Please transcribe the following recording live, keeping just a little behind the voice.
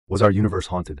Was our universe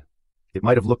haunted? It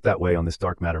might have looked that way on this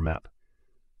dark matter map.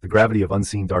 The gravity of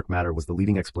unseen dark matter was the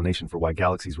leading explanation for why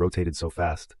galaxies rotated so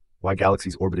fast, why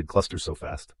galaxies orbited clusters so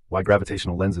fast, why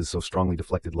gravitational lenses so strongly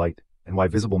deflected light, and why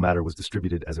visible matter was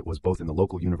distributed as it was both in the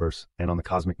local universe and on the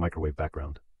cosmic microwave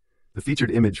background. The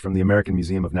featured image from the American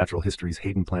Museum of Natural History's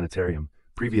Hayden Planetarium,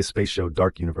 previous space show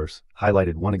Dark Universe,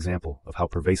 highlighted one example of how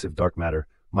pervasive dark matter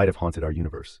might have haunted our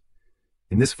universe.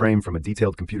 In this frame from a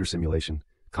detailed computer simulation,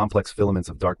 complex filaments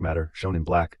of dark matter, shown in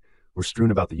black, were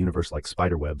strewn about the universe like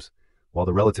spider webs, while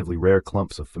the relatively rare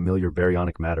clumps of familiar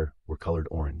baryonic matter were colored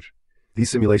orange. These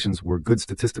simulations were good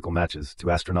statistical matches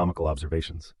to astronomical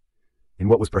observations. In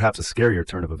what was perhaps a scarier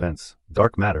turn of events,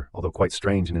 dark matter, although quite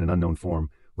strange and in an unknown form,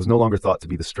 was no longer thought to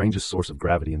be the strangest source of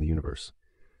gravity in the universe.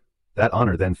 That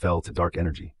honor then fell to dark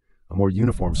energy, a more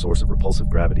uniform source of repulsive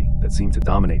gravity that seemed to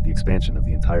dominate the expansion of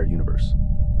the entire universe.